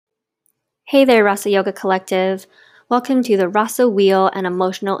Hey there, Rasa Yoga Collective. Welcome to the Rasa Wheel and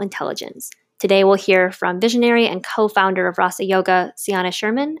Emotional Intelligence. Today we'll hear from visionary and co-founder of Rasa Yoga, Sianna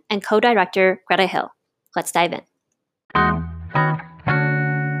Sherman, and co-director Greta Hill. Let's dive in.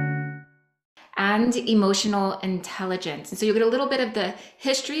 And emotional intelligence. And so you'll get a little bit of the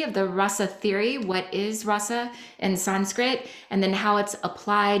history of the rasa theory, what is rasa in Sanskrit, and then how it's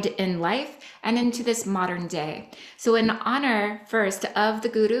applied in life and into this modern day. So in honor first of the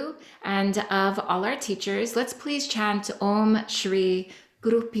Guru and of all our teachers, let's please chant Om Shri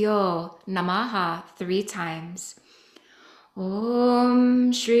Gurupyo Namaha 3 times.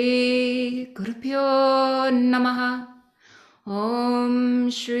 Om Shri Gurupyo Namaha.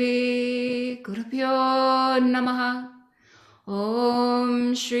 Om Shri Gurupyo Namaha.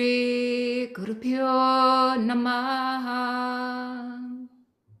 Om Shri Gurupyo Namaha.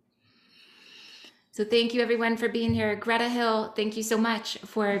 So thank you everyone for being here. Greta Hill, thank you so much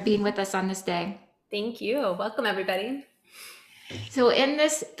for being with us on this day. Thank you. Welcome everybody. So in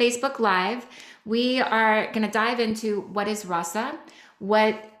this Facebook Live, we are going to dive into what is rasa,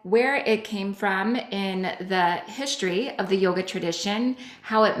 where it came from in the history of the yoga tradition,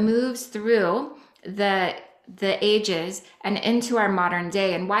 how it moves through the ages and into our modern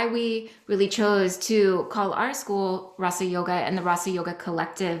day, and why we really chose to call our school Rasa Yoga and the Rasa Yoga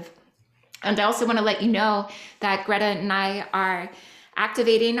Collective. And I also want to let you know that Greta and I are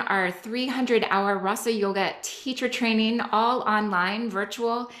activating our 300-hour Rasa Yoga teacher training, all online,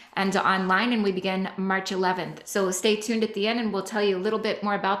 virtual and online, and we begin March 11th. So stay tuned at the end and we'll tell you a little bit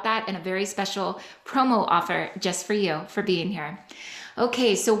more about that and a very special promo offer just for you for being here.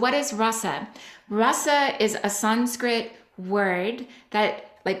 Okay, so what is rasa? Rasa is a Sanskrit word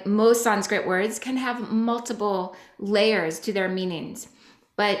that, like most Sanskrit words, can have multiple layers to their meanings.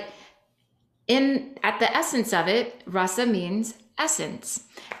 But at the essence of it, rasa means essence,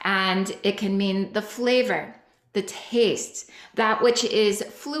 and it can mean the flavor, the taste, that which is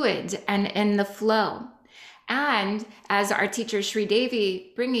fluid and in the flow. And as our teacher Sri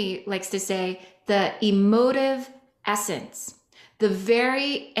Devi Bringi likes to say, the emotive essence, the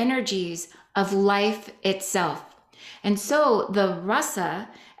very energies of life itself. And so the rasa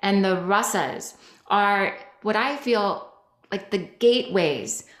and the rasas are what I feel like the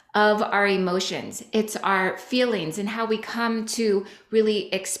gateways of our emotions. It's our feelings and how we come to really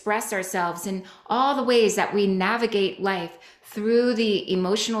express ourselves in all the ways that we navigate life through the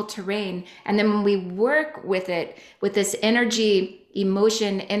emotional terrain. And then when we work with it, with this energy and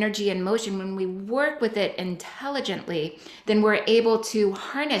motion, when we work with it intelligently, then we're able to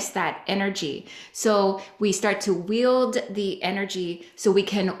harness that energy. So we start to wield the energy so we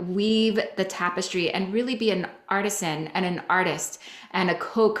can weave the tapestry and really be an artisan and an artist and a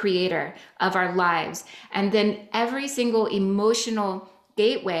co-creator of our lives. And then every single emotional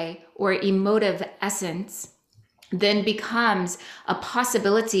gateway or emotive essence then becomes a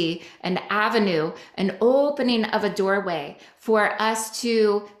possibility, an avenue, an opening of a doorway for us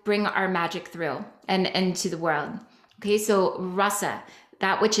to bring our magic through and into the world. Okay, so rasa,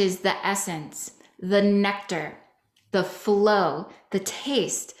 that which is the essence, the nectar, the flow, the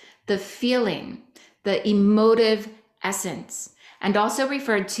taste, the feeling, the emotive essence, and also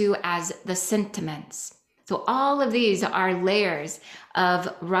referred to as the sentiments. So all of these are layers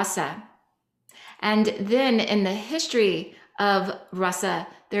of rasa. And then in the history of rasa,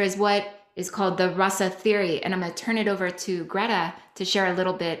 there is what is called the rasa theory. And I'm going to turn it over to Greta to share a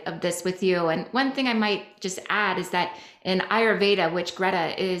little bit of this with you. And one thing I might just add is that in Ayurveda, which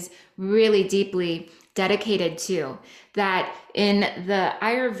Greta is really deeply dedicated to, that in the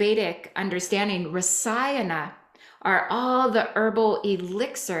Ayurvedic understanding, rasayana are all the herbal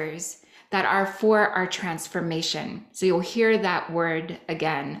elixirs that are for our transformation. So you'll hear that word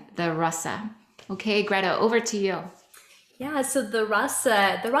again, the rasa. Okay, Greta, over to you. Yeah, so the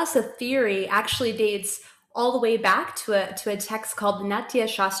rasa theory actually dates all the way back to a text called the Natya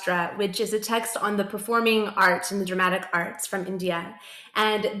Shastra, which is a text on the performing arts and the dramatic arts from India.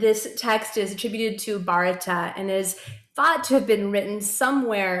 And this text is attributed to Bharata and is thought to have been written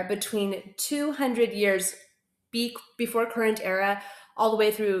somewhere between 200 years before current era all the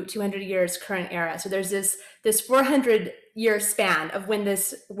way through 200 years current era. So there's this 400-year span of when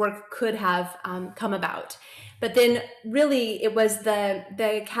this work could have come about. But then really it was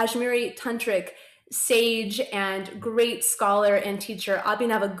the Kashmiri tantric sage and great scholar and teacher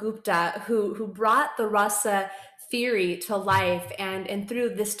Abhinavagupta who brought the rasa theory to life and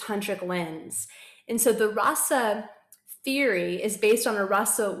through this tantric lens. And so the rasa theory is based on a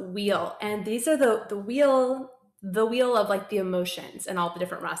rasa wheel, and these are the wheel of like the emotions and all the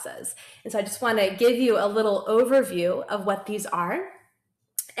different rasas. And so I just want to give you a little overview of what these are.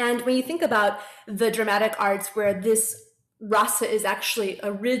 And when you think about the dramatic arts where this rasa is actually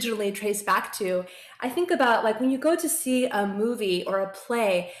originally traced back to, I think about like when you go to see a movie or a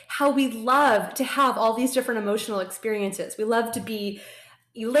play, how we love to have all these different emotional experiences. We love to be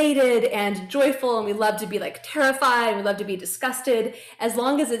elated and joyful, and we love to be like terrified, we love to be disgusted, as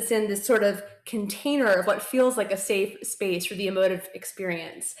long as it's in this sort of container of what feels like a safe space for the emotive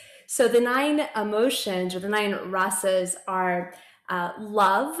experience. So the 9 emotions, or the 9 rasas, are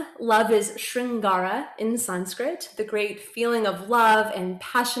love. Love is Shringara in Sanskrit, the great feeling of love and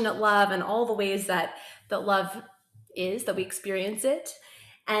passionate love and all the ways that love is, that we experience it.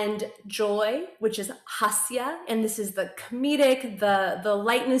 And joy, which is hasya, and this is the comedic, the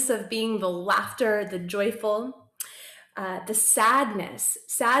lightness of being, the laughter, the joyful. The sadness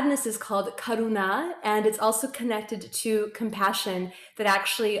is called karuna, and it's also connected to compassion that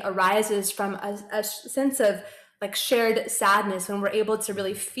actually arises from a sense of like shared sadness when we're able to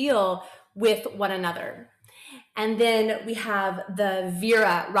really feel with one another. And then we have the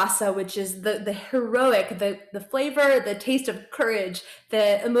Vira Rasa, which is the heroic, the flavor, the taste of courage,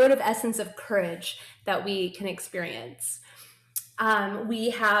 the emotive essence of courage that we can experience.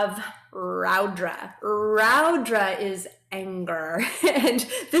 We have Raudra. Raudra is anger. And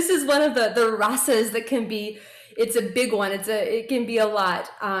this is one of the rasas that can be, it's a big one. It can be a lot.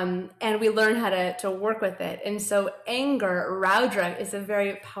 And we learn how to work with it. And so anger, Raudra, is a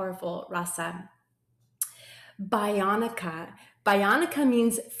very powerful rasa. Bhayanika. Bhayanika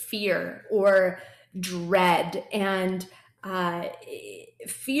means fear or dread. And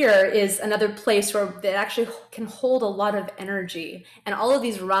fear is another place where that actually can hold a lot of energy. And all of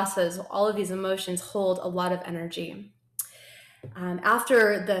these rasas, all of these emotions hold a lot of energy.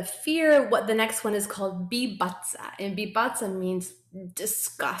 After the fear, what the next one is called bibhatsa. And bibhatsa means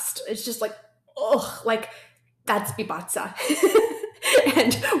disgust. It's just like, oh, like that's bibhatsa.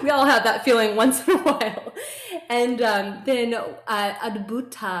 And we all have that feeling once in a while. And then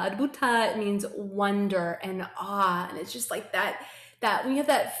adbhuta. Adbhuta means wonder and awe. And it's just like that when you have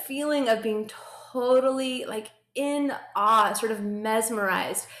that feeling of being totally like in awe, sort of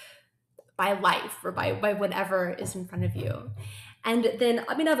mesmerized by life or by whatever is in front of you. And then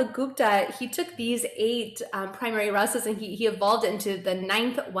Abhinavagupta, he took these 8 primary rasas and he evolved it into the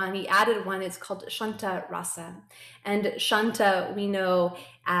 9th one. He added one. It's called Shanta Rasa. And Shanta we know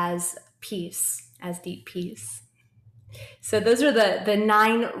as peace, as deep peace. So those are the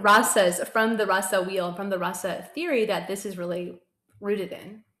 9 rasas from the rasa wheel and from the rasa theory that this is really rooted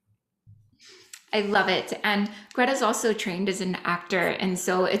in. I love it. And Greta's also trained as an actor. And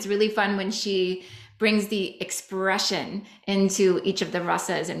so it's really fun when she brings the expression into each of the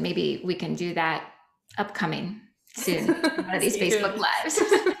rasas. And maybe we can do that upcoming soon, one of these Facebook Lives.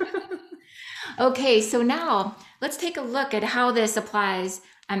 Okay, so now let's take a look at how this applies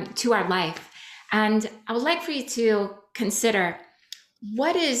to our life. And I would like for you to consider,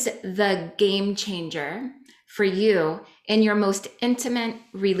 what is the game changer for you in your most intimate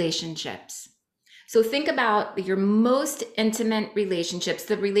relationships? So think about your most intimate relationships,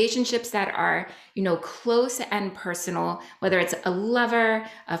 the relationships that are, close and personal, whether it's a lover,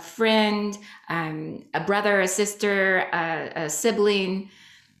 a friend, a brother, a sister, a sibling,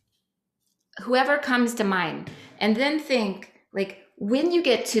 whoever comes to mind. And then think, like, when you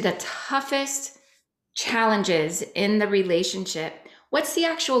get to the toughest challenges in the relationship, what's the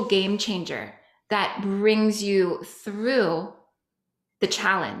actual game changer that brings you through the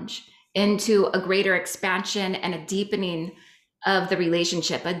challenge into a greater expansion and a deepening of the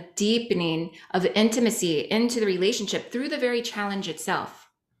relationship, a deepening of intimacy into the relationship through the very challenge itself?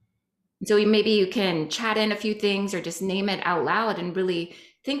 So maybe you can chat in a few things or just name it out loud and really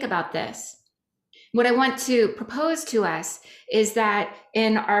think about this. What I want to propose to us is that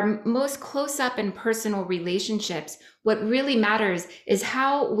in our most close-up and personal relationships, what really matters is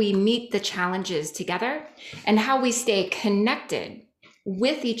how we meet the challenges together and how we stay connected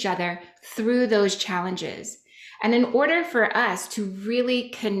with each other through those challenges. And in order for us to really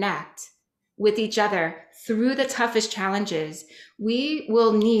connect with each other through the toughest challenges, we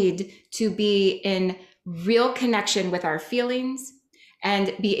will need to be in real connection with our feelings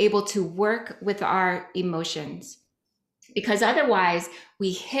and be able to work with our emotions. Because otherwise,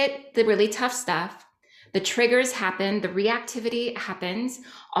 we hit the really tough stuff, the triggers happen, the reactivity happens,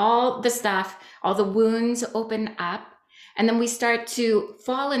 all the stuff, all the wounds open up, and then we start to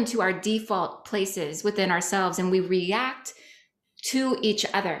fall into our default places within ourselves and we react to each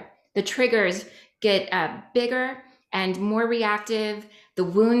other. The triggers get bigger and more reactive, the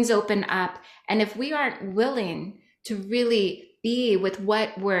wounds open up, and if we aren't willing to really be with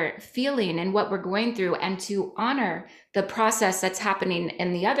what we're feeling and what we're going through, and to honor the process that's happening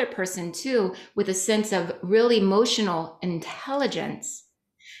in the other person too, with a sense of real emotional intelligence,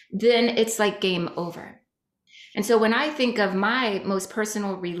 then it's like game over. And so when I think of my most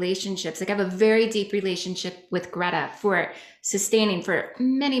personal relationships, like I have a very deep relationship with Greta for sustaining for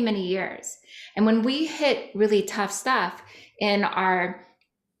many, many years. And when we hit really tough stuff in our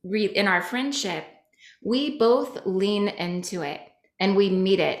friendship, we both lean into it and we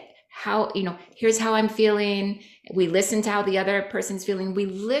meet it. How, here's how I'm feeling. We listen to how the other person's feeling. We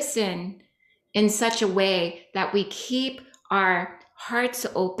listen in such a way that we keep our hearts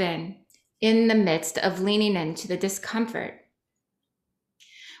open in the midst of leaning into the discomfort.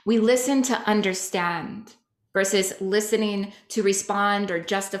 We listen to understand versus listening to respond or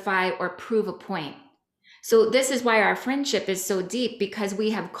justify or prove a point. So this is why our friendship is so deep, because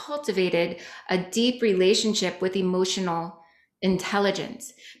we have cultivated a deep relationship with emotional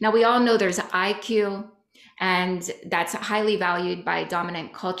intelligence. Now, we all know there's IQ, and that's highly valued by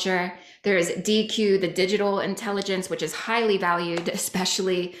dominant culture. There's DQ, the digital intelligence, which is highly valued,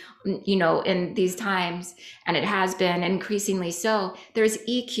 especially, in these times, and it has been increasingly so. There's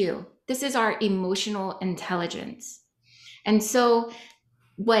EQ. This is our emotional intelligence. And so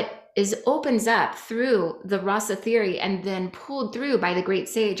what opens up through the Rasa theory and then pulled through by the great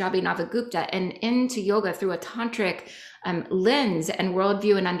sage Abhinavagupta and into yoga through a tantric lens and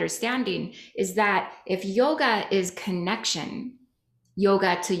worldview and understanding is that if yoga is connection,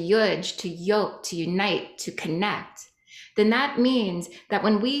 yoga to yuj, to yoke, to unite, to connect, then that means that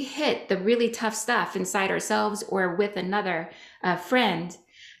when we hit the really tough stuff inside ourselves or with another friend,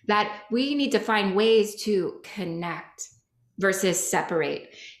 that we need to find ways to connect versus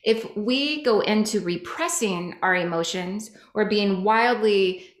separate. If we go into repressing our emotions or being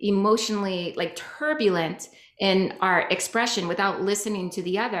wildly emotionally turbulent in our expression without listening to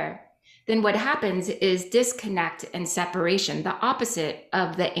the other, then what happens is disconnect and separation, the opposite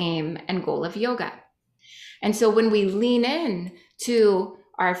of the aim and goal of yoga. And so when we lean in to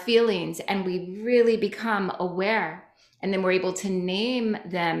our feelings and we really become aware, and then we're able to name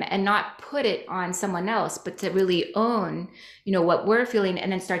them and not put it on someone else, but to really own, what we're feeling,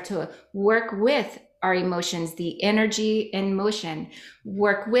 and then start to work with our emotions, the energy in motion,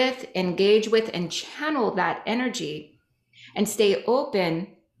 work with, engage with, and channel that energy and stay open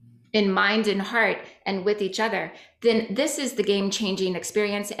in mind and heart and with each other, then this is the game-changing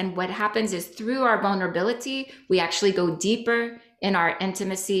experience. And what happens is through our vulnerability, we actually go deeper in our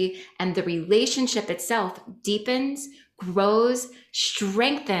intimacy, and the relationship itself deepens, grows,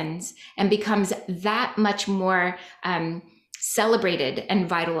 strengthens, and becomes that much more celebrated and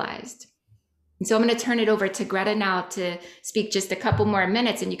vitalized. And so I'm going to turn it over to Greta now to speak just a couple more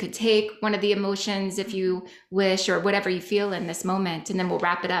minutes, and you could take one of the emotions if you wish, or whatever you feel in this moment, and then we'll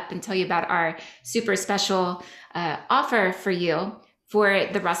wrap it up and tell you about our super special offer for you for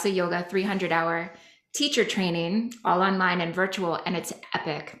the Rasa Yoga 300-hour teacher training, all online and virtual, and it's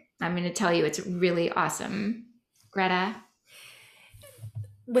epic. I'm going to tell you, it's really awesome. Greta?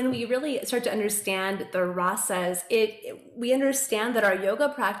 When we really start to understand the rasas, we understand that our yoga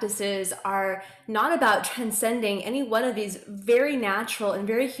practices are not about transcending any one of these very natural and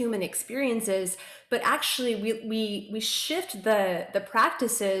very human experiences, but actually we shift the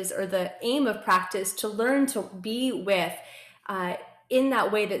practices, or the aim of practice, to learn to be with in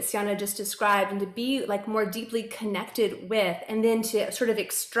that way that Sianna just described, and to be more deeply connected with, and then to sort of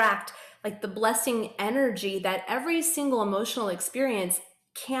extract the blessing energy that every single emotional experience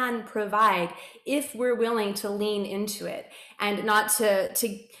can provide, if we're willing to lean into it, and not to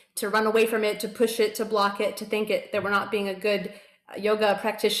run away from it, to push it, to block it, to think that we're not being a good yoga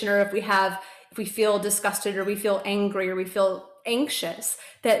practitioner if we feel disgusted, or we feel angry, or we feel anxious.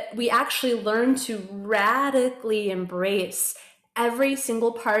 That we actually learn to radically embrace every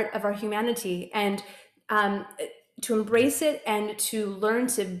single part of our humanity, and to embrace it and to learn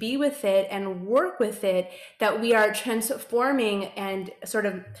to be with it and work with it, that we are transforming and sort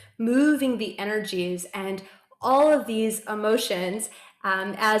of moving the energies and all of these emotions.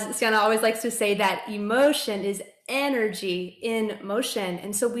 As Sianna always likes to say, that emotion is energy in motion.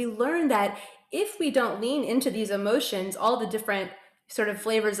 And so we learn that if we don't lean into these emotions, all the different sort of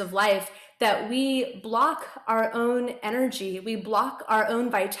flavors of life, that we block our own energy, we block our own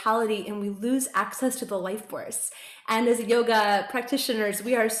vitality, and we lose access to the life force. And as yoga practitioners,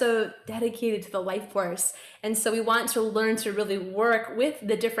 we are so dedicated to the life force. And so we want to learn to really work with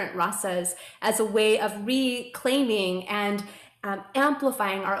the different rasas as a way of reclaiming and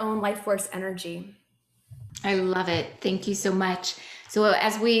amplifying our own life force energy. I love it. Thank you so much. So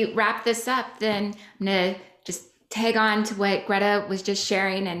as we wrap this up, then I'm going to just tag on to what Greta was just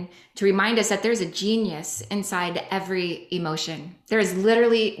sharing and to remind us that there's a genius inside every emotion. There is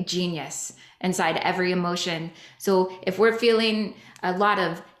literally genius inside every emotion. So if we're feeling a lot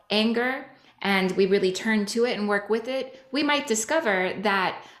of anger and we really turn to it and work with it, we might discover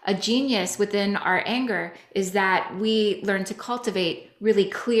that a genius within our anger is that we learn to cultivate really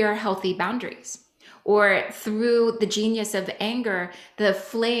clear, healthy boundaries. Or through the genius of anger, the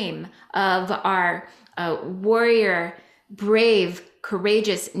flame of our warrior, brave,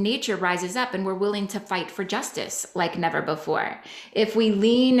 courageous nature rises up and we're willing to fight for justice like never before. If we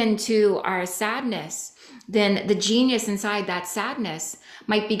lean into our sadness, then the genius inside that sadness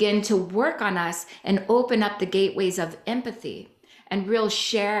might begin to work on us and open up the gateways of empathy and real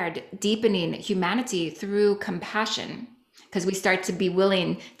shared deepening humanity through compassion, because we start to be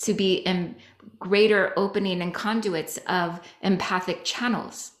willing to be in greater opening and conduits of empathic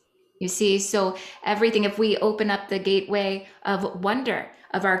channels. You see, so everything, if we open up the gateway of wonder,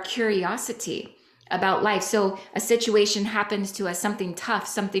 of our curiosity about life. So a situation happens to us, something tough,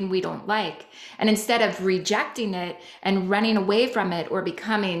 something we don't like. And instead of rejecting it and running away from it or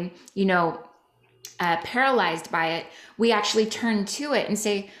becoming, paralyzed by it, we actually turn to it and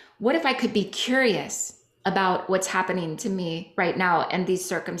say, what if I could be curious about what's happening to me right now and these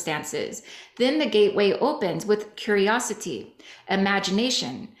circumstances? Then the gateway opens with curiosity,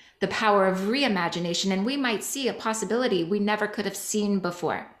 imagination, the power of reimagination, and we might see a possibility we never could have seen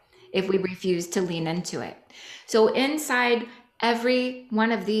before if we refuse to lean into it. So inside every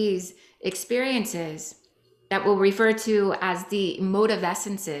one of these experiences that we'll refer to as the emotive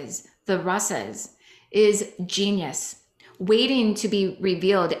essences, the rasas, is genius waiting to be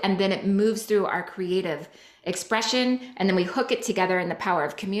revealed, and then it moves through our creative expression, and then we hook it together in the power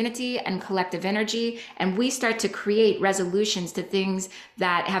of community and collective energy, and we start to create resolutions to things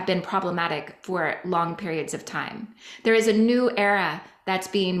that have been problematic for long periods of time. There is a new era that's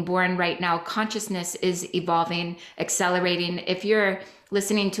being born right now. Consciousness is evolving, accelerating. If you're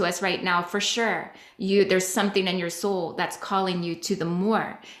listening to us right now, for sure, there's something in your soul that's calling you to the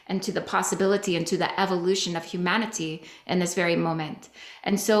more and to the possibility and to the evolution of humanity in this very moment.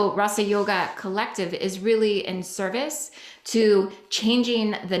 And so Rasa Yoga Collective is really in service to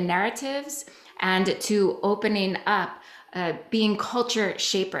changing the narratives and to opening up, being culture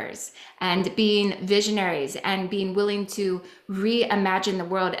shapers and being visionaries and being willing to reimagine the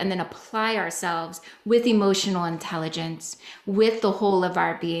world and then apply ourselves with emotional intelligence, with the whole of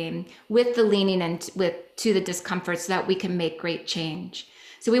our being, with the leaning and to the discomfort so that we can make great change.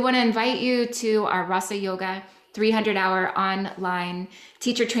 So we want to invite you to our Rasa Yoga 300-hour online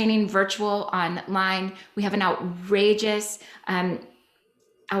teacher training, virtual online. We have an outrageous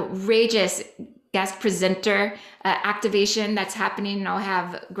guest presenter activation that's happening. And I'll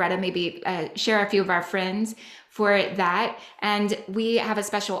have Greta maybe share a few of our friends for that. And we have a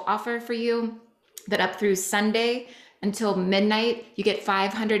special offer for you that up through Sunday until midnight, you get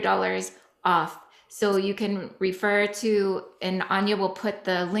 $500 off. So you can refer to, and Anya will put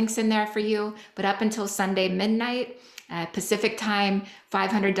the links in there for you, but up until Sunday midnight, Pacific time,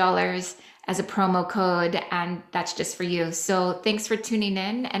 $500 as a promo code, and that's just for you. So thanks for tuning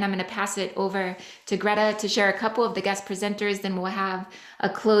in, and I'm going to pass it over to Greta to share a couple of the guest presenters, then we'll have a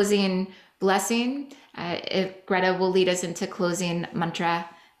closing blessing. If Greta will lead us into closing mantra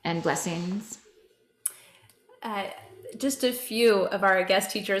and blessings. Just a few of our guest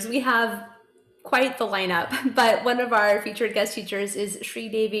teachers. We have quite the lineup, but one of our featured guest teachers is Sri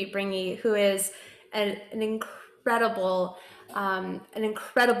Devi Bringi, who is an incredible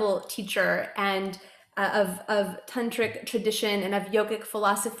teacher and of tantric tradition and of yogic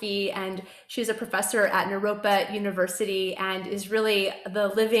philosophy, and she's a professor at Naropa University and is really the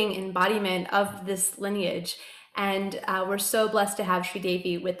living embodiment of this lineage. And we're so blessed to have Sri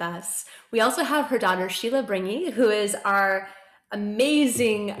Devi with us. We also have her daughter Sheila Bringi, who is our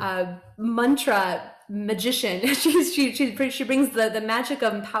amazing mantra magician. She brings the magic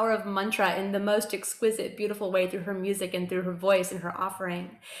of and power of mantra in the most exquisite, beautiful way through her music and through her voice and her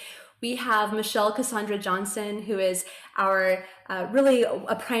offering. We have Michelle Cassandra Johnson, who is our really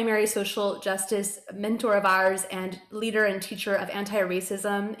a primary social justice mentor of ours and leader and teacher of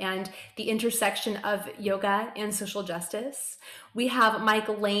anti-racism and the intersection of yoga and social justice. We have Mike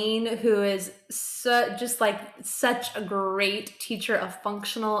Lane, who is such a great teacher of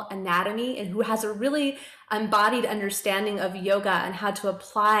functional anatomy and who has a really embodied understanding of yoga and how to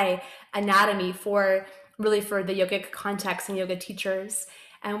apply anatomy for the yogic context and yoga teachers.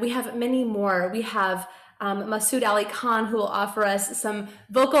 And we have many more. We have Masood Ali Khan, who will offer us some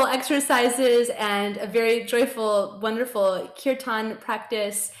vocal exercises and a very joyful, wonderful kirtan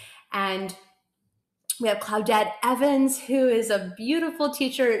practice. And We have Claudette Evans, who is a beautiful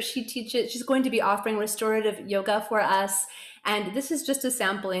teacher. She's going to be offering restorative yoga for us. And this is just a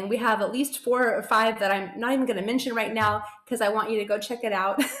sampling. We have at least 4 or 5 that I'm not even going to mention right now because I want you to go check it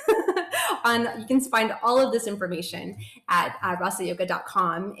out. You can find all of this information at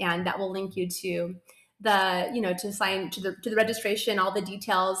rasayoga.com, and that will link you to to sign to the registration, all the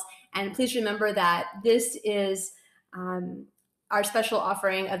details. And please remember that this is our special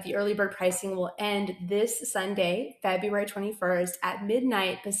offering of the early bird pricing will end this Sunday, February 21st at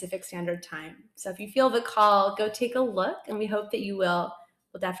midnight Pacific Standard Time. So if you feel the call, go take a look, and we hope that you will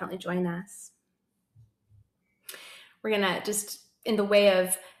definitely join us. We're going to just, in the way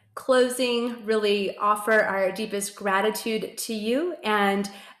of closing, really offer our deepest gratitude to you and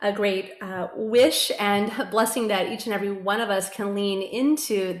a great wish and blessing that each and every one of us can lean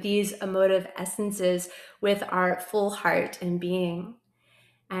into these emotive essences with our full heart and being.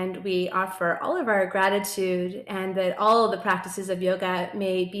 And we offer all of our gratitude, and that all of the practices of yoga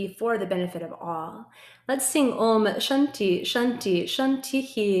may be for the benefit of all. Let's sing Om Shanti, Shanti,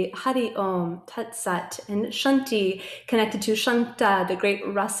 Shantihi, Hari Om, Tat Sat, and Shanti connected to Shanta, the great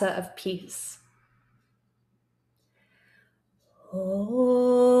rasa of peace.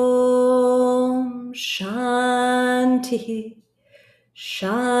 Om Shanti,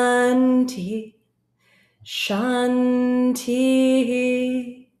 Shanti, Shanti,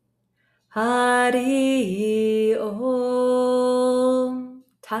 Hari Om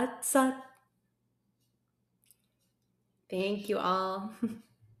Tat Sat. Thank you all.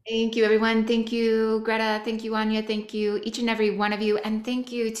 Thank you, everyone. Thank you, Greta. Thank you, Anya. Thank you, each and every one of you. And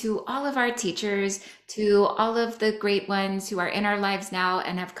thank you to all of our teachers, to all of the great ones who are in our lives now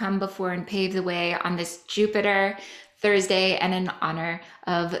and have come before and paved the way on this Jupiter Thursday, and in honor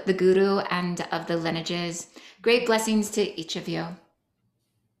of the Guru and of the lineages. Great blessings to each of you.